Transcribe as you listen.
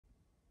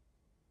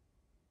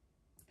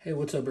Hey,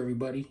 what's up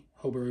everybody?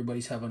 Hope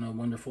everybody's having a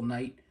wonderful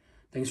night.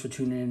 Thanks for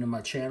tuning into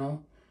my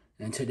channel.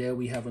 And today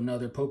we have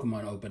another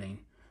Pokemon opening.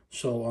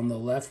 So on the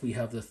left we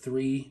have the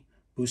 3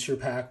 booster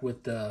pack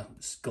with the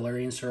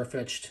Galarian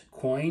Surfetched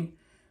coin.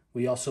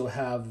 We also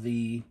have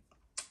the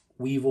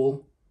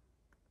Weevil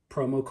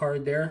promo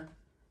card there.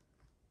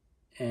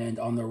 And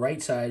on the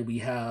right side we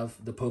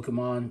have the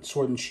Pokemon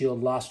Sword and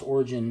Shield Lost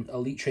Origin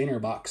Elite Trainer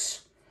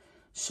box.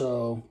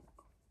 So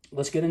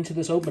let's get into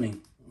this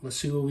opening. Let's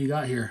see what we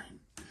got here.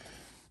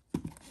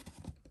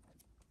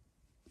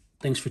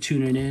 Thanks for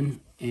tuning in,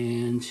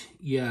 and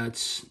yeah,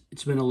 it's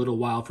been a little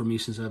while for me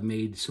since I've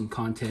made some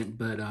content,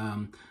 but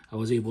I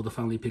was able to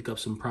finally pick up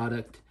some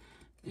product,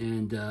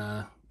 and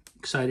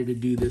excited to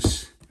do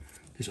this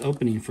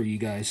opening for you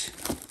guys.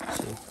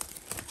 So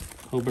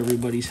hope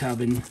everybody's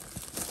having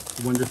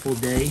a wonderful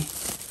day.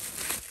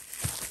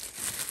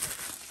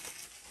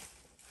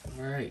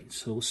 All right,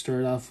 so we'll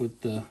start off with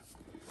the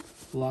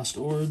Lost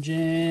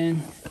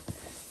Origin.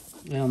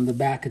 On the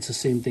back, it's the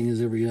same thing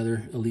as every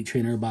other Elite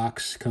Trainer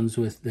box. Comes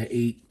with the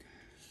 8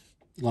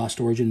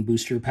 Lost Origin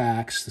booster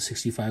packs, the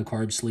 65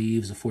 card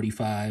sleeves, the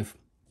 45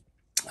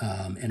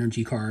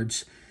 energy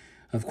cards.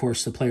 Of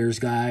course, the player's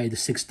guide, the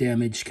 6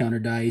 damage counter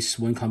dice,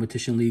 1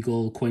 competition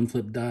legal, coin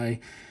flip die,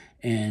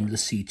 and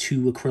let's see,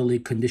 2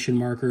 acrylic condition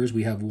markers.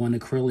 We have 1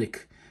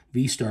 acrylic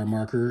V-Star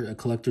marker, a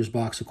collector's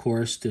box, of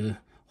course, to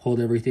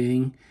hold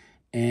everything,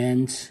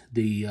 and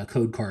the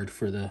code card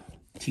for the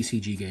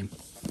TCG game.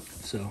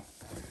 So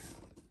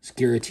it's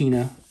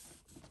Giratina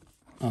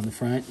on the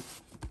front.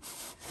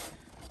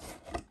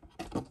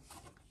 All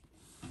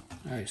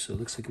right, so it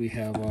looks like we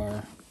have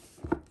our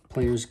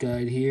player's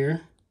guide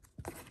here.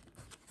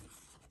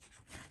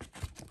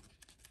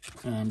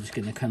 I'm just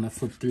going to kind of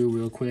flip through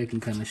real quick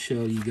and kind of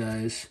show you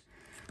guys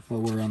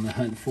what we're on the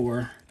hunt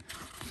for.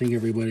 I think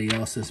everybody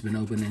else that's been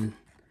opening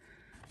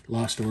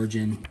Lost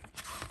Origin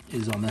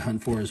is on the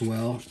hunt for as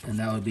well. And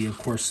that would be, of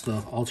course,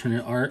 the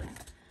alternate art,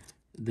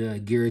 the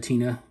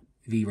Giratina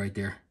V right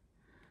there.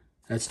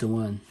 That's the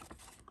one.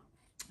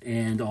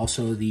 And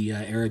also the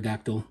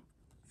Aerodactyl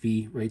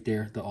V right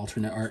there, the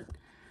alternate art.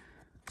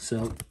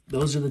 So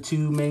those are the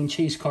 2 main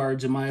chase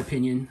cards in my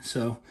opinion.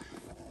 So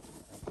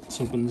let's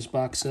open this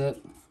box up.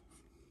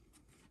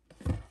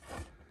 All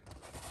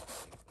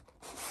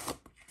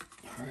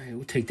right,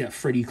 we'll take that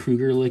Freddy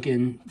Krueger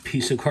looking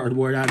piece of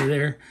cardboard out of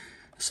there.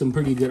 Some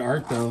pretty good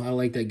art though. I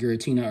like that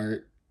Giratina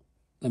art.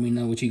 Let me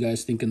know what you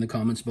guys think in the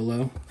comments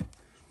below.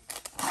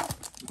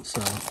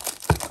 So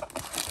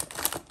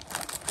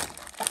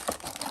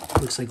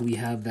looks like we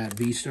have that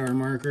V-Star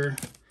marker.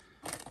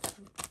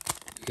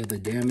 We got the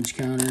damage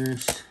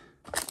counters,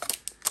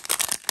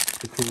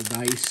 the cool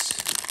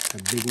dice, a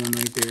big one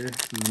right there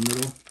in the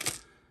middle.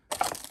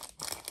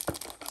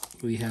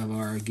 We have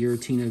our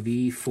Giratina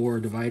V 4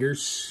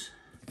 dividers.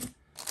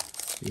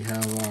 We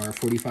have our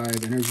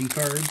 45 energy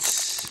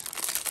cards.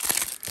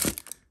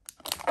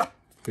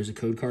 Here's a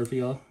code card for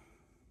y'all.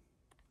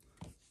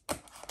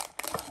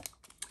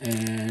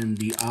 And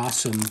the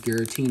awesome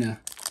Giratina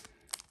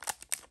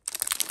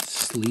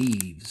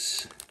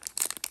sleeves.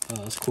 Oh,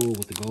 that's cool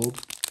with the gold.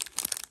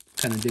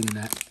 Kind of digging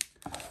that.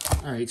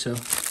 All right, so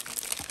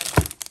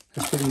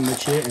that's pretty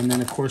much it. And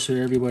then, of course, what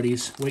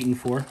everybody's waiting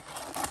for,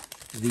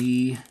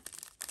 the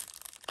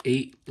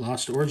 8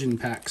 Lost Origin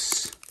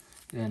packs.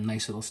 And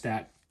nice little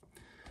stack.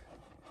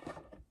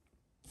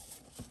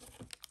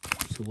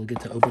 So we'll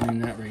get to opening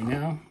that right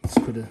now. Let's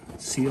put a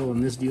seal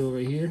on this deal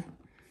right here.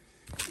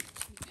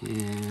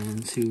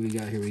 And see what we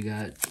got here. We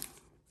got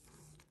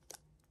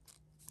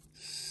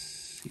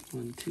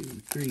 1, 2,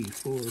 3,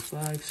 4,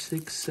 5,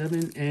 6,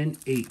 7, and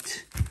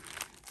 8.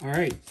 All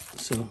right,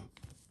 so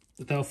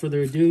without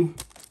further ado,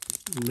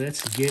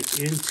 let's get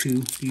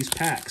into these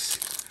packs.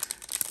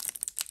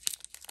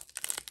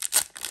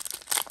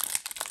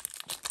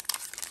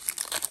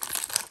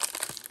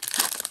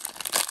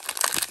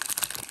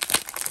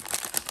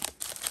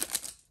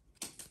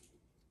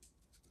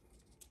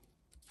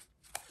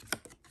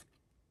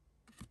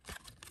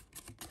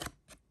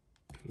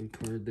 Code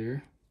card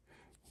there.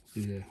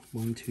 Do the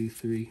 1, 2,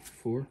 3,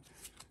 4.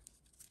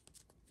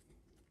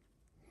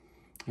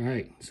 All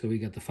right, so we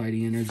got the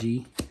Fighting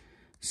Energy,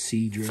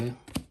 Seadra,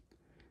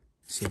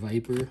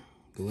 Seviper,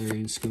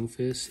 Galarian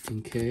Skunfist,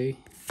 Inkay,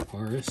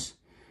 Paris,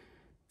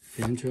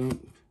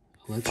 Phantom,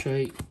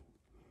 Electrite,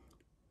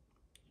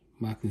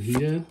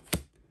 Makuhita.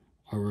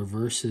 Our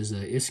reverse is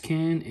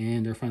Iscan,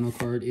 and our final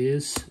card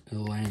is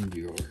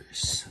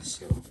Elandriors.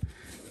 So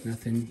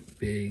nothing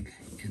big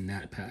in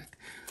that pack.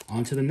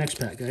 On to the next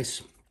pack,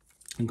 guys.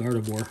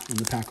 Gardevoir on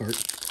the pack art.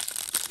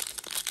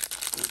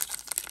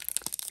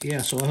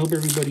 Yeah, so I hope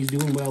everybody's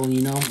doing well,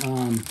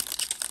 and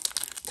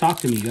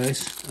talk to me,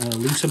 guys.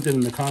 Leave something in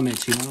the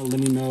comments, let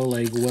me know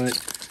like what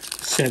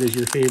set is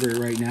your favorite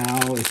right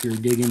now, if you're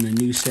digging the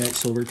new set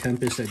Silver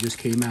Tempest that just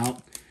came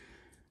out,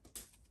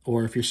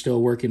 or if you're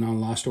still working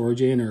on Lost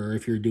Origin, or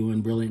if you're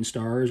doing Brilliant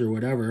Stars or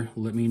whatever.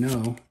 Let me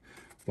know.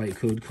 White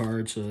code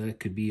card, so that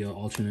could be an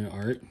alternate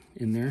art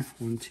in there.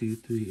 1, 2,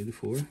 3, and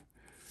 4.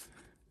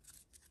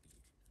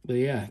 But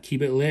yeah,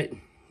 keep it lit.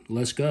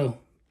 Let's go.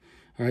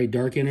 All right,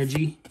 Dark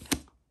Energy,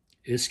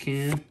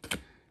 Iscan,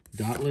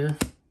 Dottler,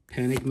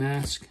 Panic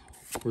Mask,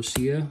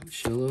 Corsia,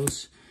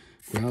 Shellos,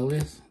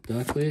 Growlithe,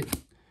 Ducklet.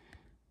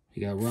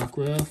 You got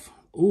Rockruff.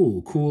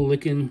 Ooh, cool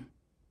looking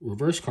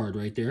reverse card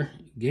right there.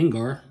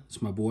 Gengar,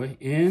 that's my boy.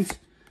 And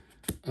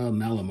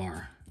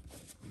Malamar.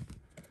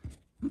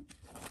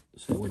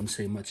 So I wouldn't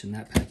say much in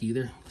that pack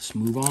either. Let's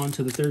move on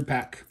to the third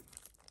pack.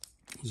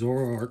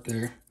 Zoroark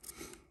there.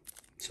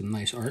 Some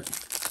nice art.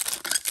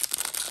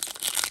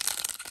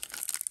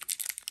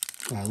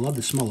 Oh, I love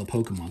the smell of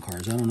Pokemon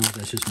cards. I don't know if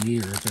that's just me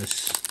or if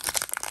it's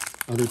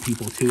other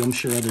people too. I'm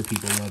sure other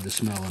people love the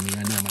smell. I mean,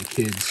 I know my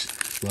kids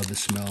love the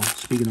smell.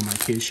 Speaking of my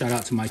kids, shout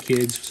out to my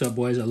kids. What's up,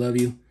 boys? I love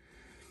you.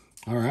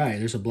 All right,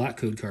 there's a black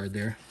code card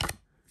there.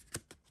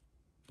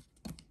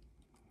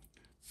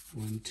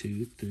 1,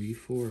 2, 3,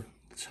 4.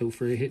 Let's hope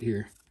for a hit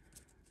here.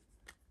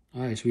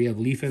 All right, so we have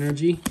Leaf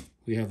Energy.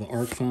 We have the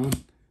Arc Phone,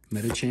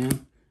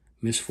 Metacham,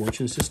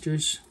 Misfortune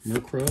Sisters,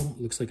 Murkrow.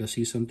 Looks like I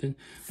see something.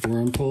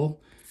 Wurmple,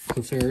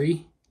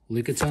 Clefairy,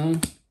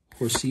 Lickitung,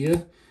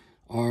 Corsia.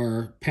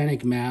 Our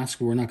Panic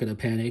Mask, we're not going to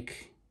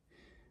panic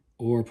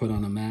or put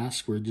on a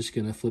mask. We're just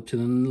going to flip to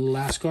the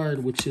last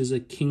card, which is a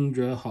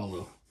Kingdra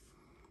Holo.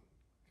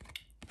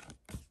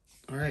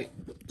 All right,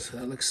 so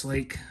that looks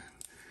like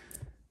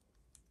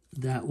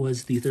that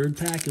was the third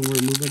pack, and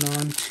we're moving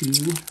on to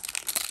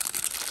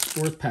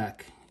fourth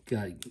pack.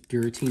 Got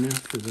Giratina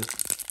for the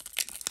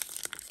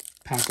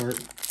pack art.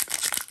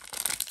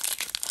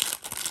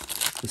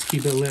 Let's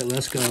keep it lit.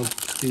 Let's go.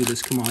 Let's do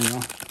this. Come on,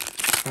 y'all.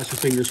 Cross your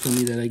fingers for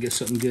me that I get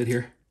something good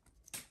here.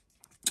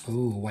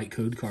 Oh, white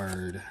code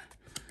card.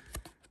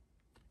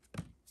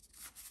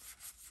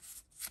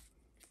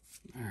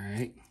 All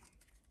right.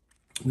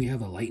 We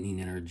have a Lightning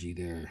Energy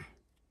there.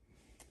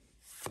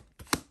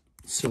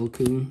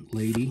 Silcoon,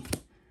 Lady,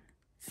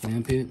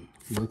 Flampet,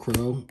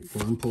 Murkrow,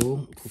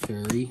 Wurmple,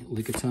 Clefairy,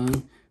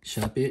 Lickitung,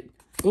 Shuppet.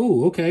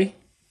 Oh, okay.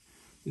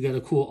 We got a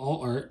cool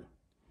alt art.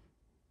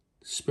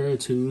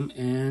 Spiritomb,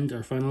 and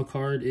our final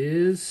card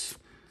is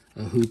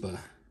a Hoopa.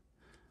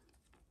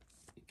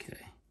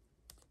 Okay.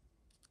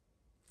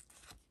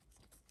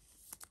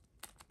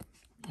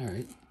 All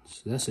right,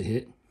 so that's a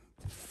hit.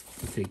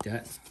 I'll take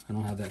that. I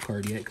don't have that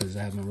card yet because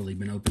I haven't really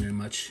been opening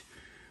much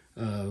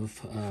of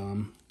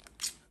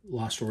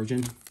Lost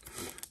Origin.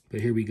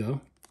 But here we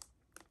go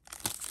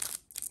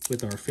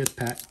with our fifth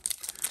pack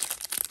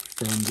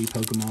from the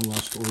Pokémon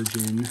Lost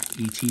Origin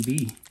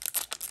Etb.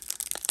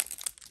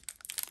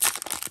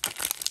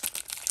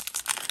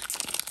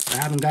 I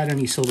haven't got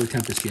any Silver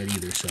Tempest yet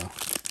either, so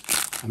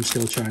I'm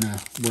still trying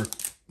to work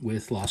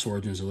with Lost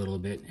Origins a little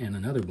bit. And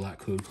another black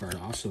code card.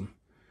 Awesome.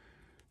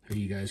 There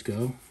you guys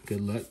go.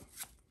 Good luck.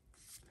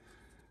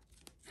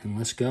 And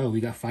let's go.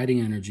 We got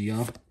Fighting Energy,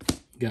 y'all.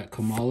 Got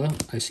Kamala.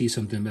 I see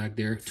something back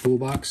there.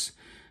 Toolbox.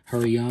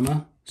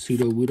 Hariyama.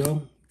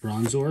 Sudowoodo.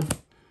 Bronzor.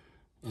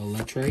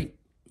 Electrite.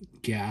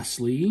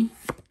 Ghastly.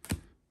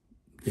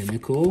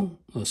 Binnacle.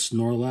 A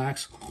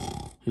Snorlax.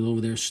 He's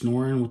over there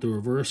snoring with the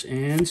reverse.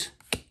 And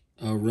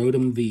a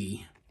Rotom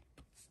V.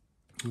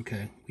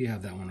 Okay, we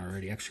have that one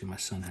already. Actually, my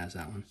son has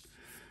that one.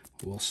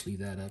 We'll sleeve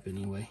that up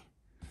anyway.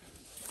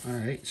 All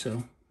right,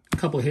 so a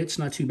couple hits,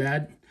 not too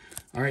bad.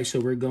 All right, so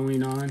we're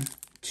going on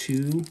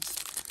to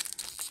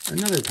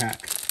another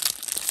pack.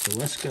 So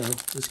let's go.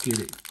 Let's get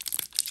it.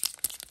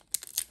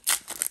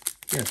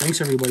 Yeah,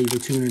 thanks everybody for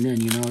tuning in.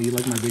 You know, you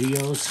like my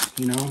videos,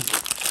 you know,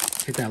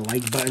 hit that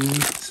like button,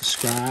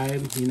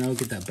 subscribe, you know,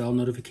 get that bell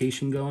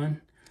notification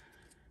going.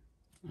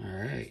 All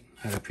right,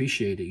 I'd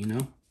appreciate it, you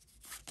know.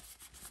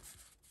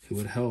 It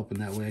would help,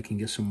 and that way I can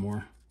get some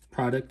more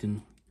product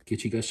and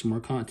get you guys some more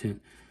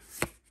content.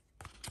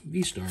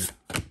 V-Star,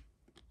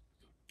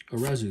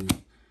 Arazu,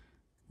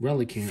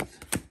 Relicanth,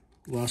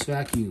 Lost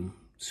Vacuum,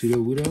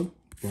 Sudowoodo,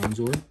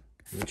 Bronzor,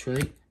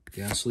 Electrite,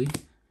 Ghastly,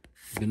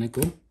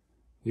 Binnacle.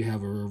 We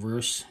have a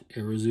reverse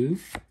Arazu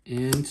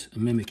and a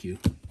Mimikyu.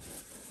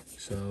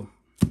 So,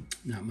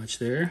 not much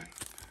there.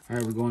 All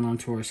right, we're going on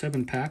to our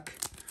 7-pack.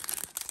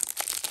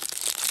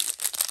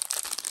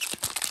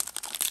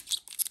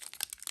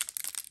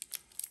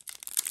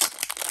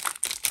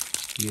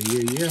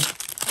 Yeah.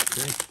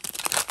 Okay,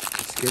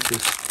 let's get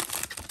this.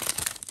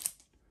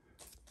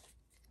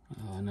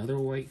 Oh, another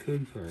white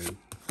code card.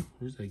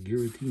 Where's that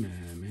Giratina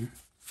at,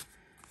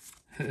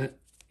 man?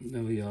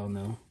 No, y'all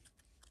know.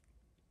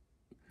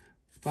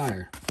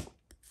 Fire.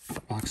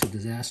 Box of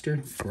Disaster.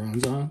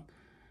 Bronzong.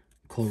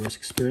 Colress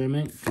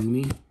Experiment.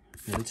 Goomy.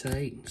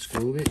 Meditite.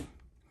 Skwovet.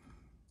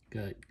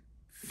 Got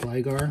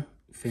Gligar.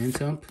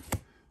 Phantump.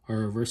 Our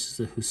reverse is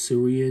a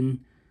Hisuian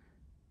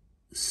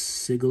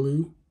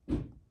Sigaloo.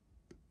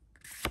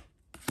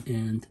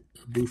 And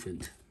a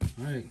Buffant.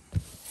 Alright.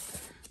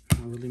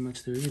 Not really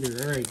much there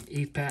either. Alright,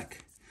 8th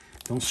pack.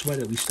 Don't sweat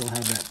it. We still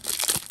have that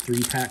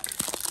 3-pack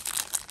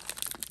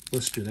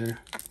blister there.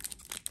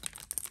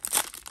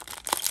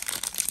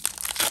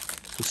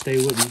 So stay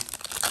with me.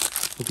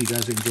 Hope you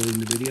guys are enjoying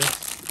the video.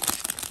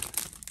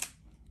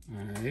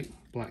 Alright.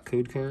 Black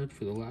code card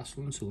for the last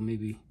one. So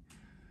maybe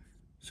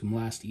some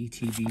last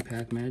ETB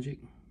pack magic.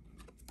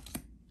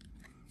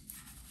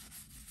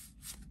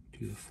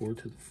 Do the 4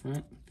 to the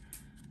front.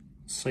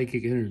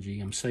 Psychic energy.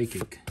 I'm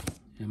psychic.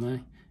 Am I?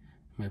 Am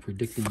I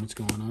predicting what's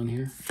going on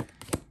here?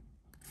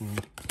 Well,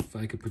 if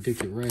I could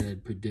predict it right,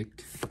 I'd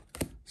predict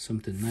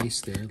something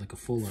nice there, like a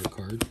full art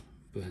card.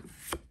 But,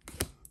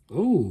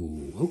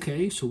 oh,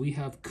 okay. So we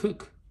have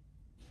Cook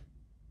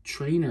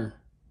Trainer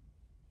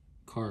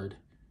card.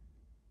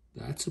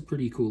 That's a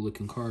pretty cool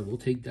looking card. We'll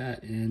take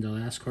that. And the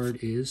last card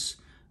is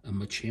a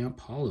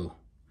Machamp Hollow.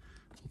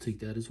 We'll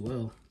take that as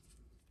well.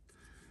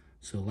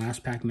 So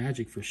last pack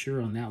magic for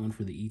sure on that one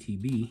for the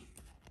ETB.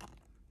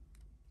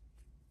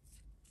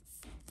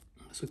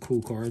 That's a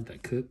cool card,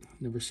 that Cook.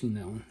 Never seen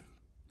that one.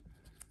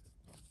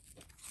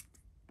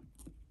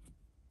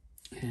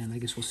 And I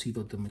guess we'll see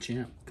about the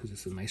Machamp because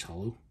it's a nice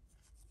hollow.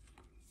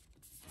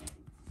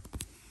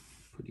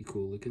 Pretty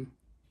cool looking.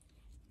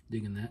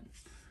 Digging that.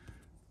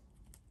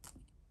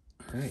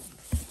 All right,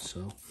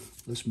 so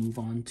let's move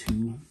on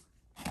to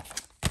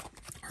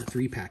our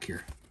 3-pack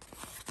here.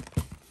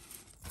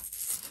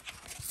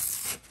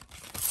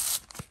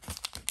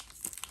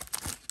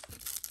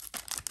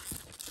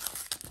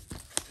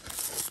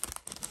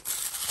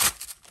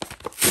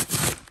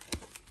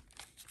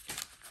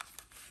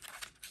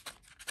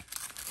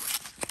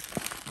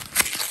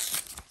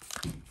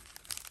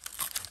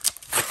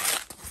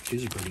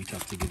 These are pretty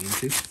tough to get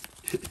into.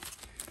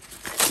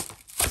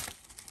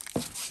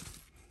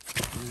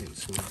 Alright,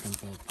 so we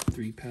dump out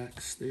 3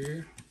 packs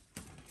there.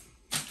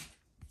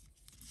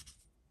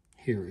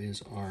 Here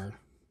is our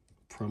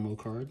promo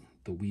card,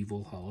 the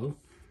Weevil Hollow.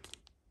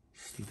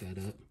 Stick that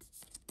up.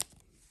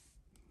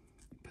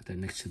 Put that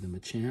next to the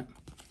Machamp.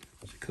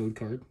 It's a code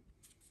card.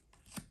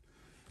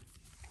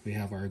 We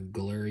have our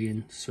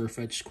Galarian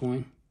Surfetch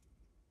coin.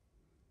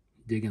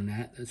 Digging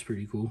that. That's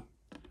pretty cool.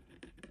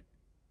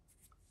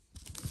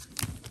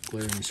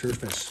 Galarian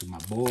Surfetch is my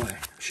boy.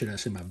 Should I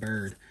say my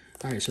bird?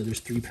 Alright, so there's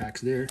 3 packs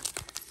there.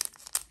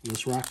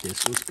 Let's rock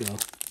this. Let's go.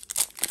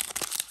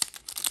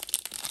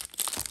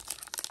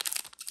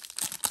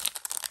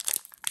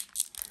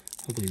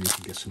 Hopefully we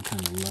can get some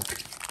kind of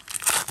luck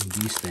in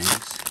these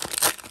things.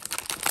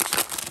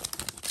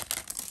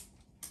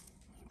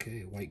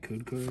 Okay, white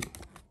code card.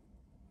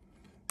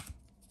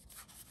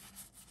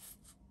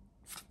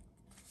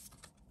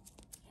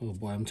 Oh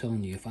boy, I'm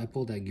telling you, if I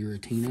pull that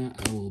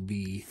Giratina, I will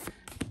be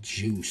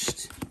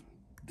juiced.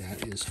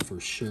 That is for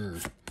sure.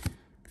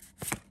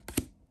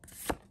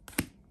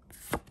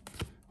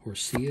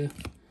 Horsia,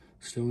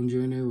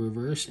 Stonejourner,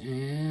 reverse,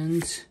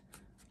 and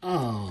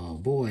oh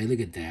boy, look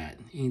at that.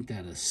 Ain't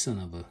that a son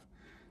of a...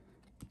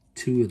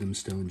 2 of them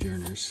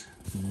Stonejourners.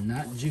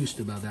 Not juiced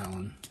about that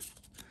one.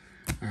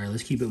 Alright,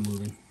 let's keep it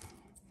moving.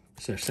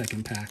 It's our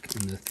 2nd pack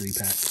in the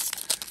 3-pack.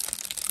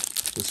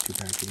 Blister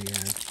pack that we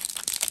have.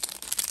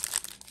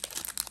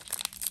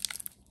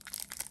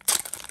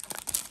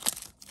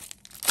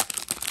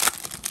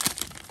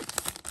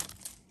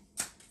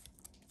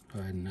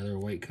 Alright, another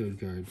white code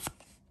card.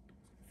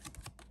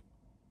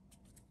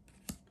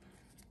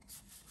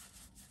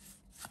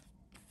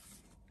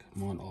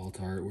 Come on,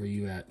 Altart, where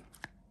you at?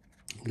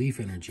 Leaf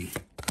Energy.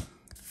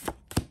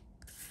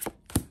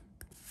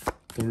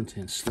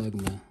 Thornton,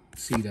 Slugma,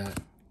 Seedot,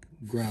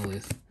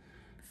 Growlithe,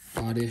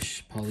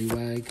 Oddish,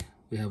 Poliwag.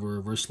 We have a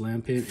Reverse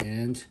Lampent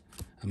and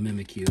a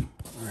Mimikyu.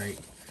 Alright,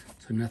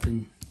 so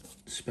nothing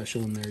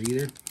special in there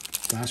either.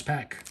 Last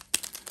pack.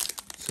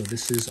 So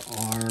this is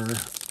our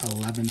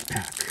 11th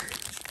pack.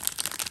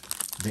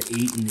 The 8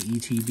 in the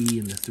ETB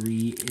and the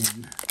 3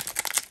 in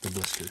the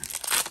blister.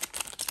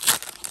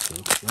 So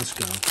let's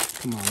go.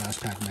 Come on,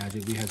 last pack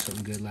magic. We had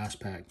something good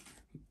last pack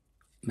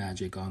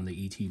magic on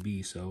the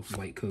ETB. So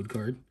white code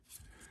card.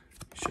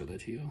 Show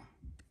that to you.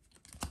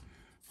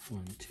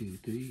 1, 2,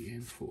 3,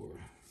 and 4. All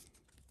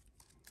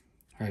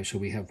right, so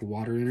we have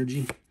Water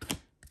Energy,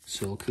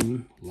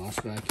 Silcoon,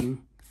 Lost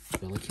Vacuum,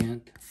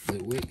 Relicanth,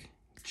 Litwick,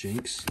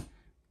 Jinx,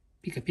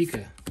 Pika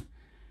Pika,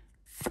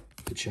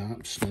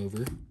 Machamp,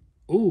 Snover.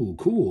 Oh,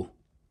 cool.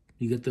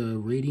 You get the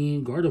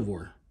Radiant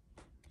Gardevoir.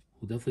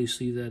 We'll definitely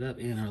see that up.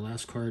 And our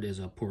last card is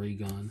a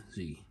Porygon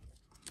Z.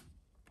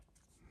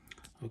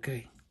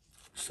 Okay,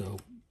 so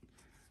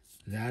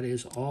that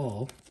is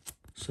all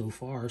so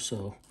far.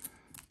 So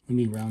let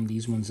me round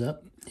these ones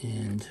up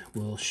and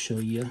we'll show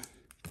you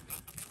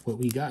what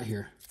we got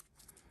here.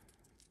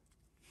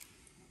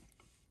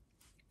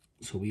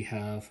 So we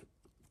have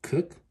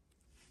Cook.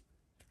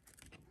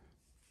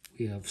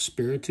 We have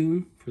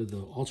Spiritomb for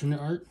the alternate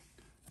art.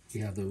 We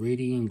have the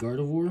Radiant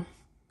Gardevoir.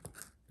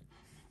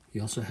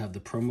 We also have the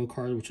promo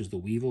card, which is the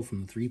Weevil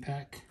from the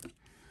 3-pack.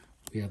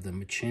 We have the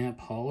Machamp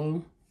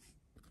Hollow.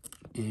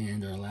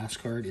 And our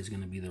last card is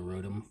going to be the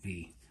Rotom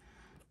V.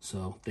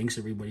 So thanks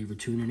everybody for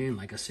tuning in.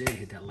 Like I said,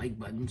 hit that like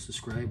button,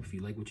 subscribe if you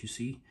like what you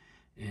see.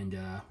 And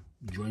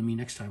join me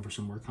next time for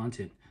some more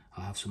content.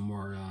 I'll have some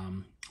more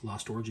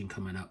Lost Origin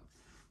coming up.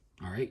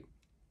 All right.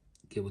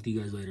 Get with you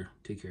guys later.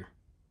 Take care.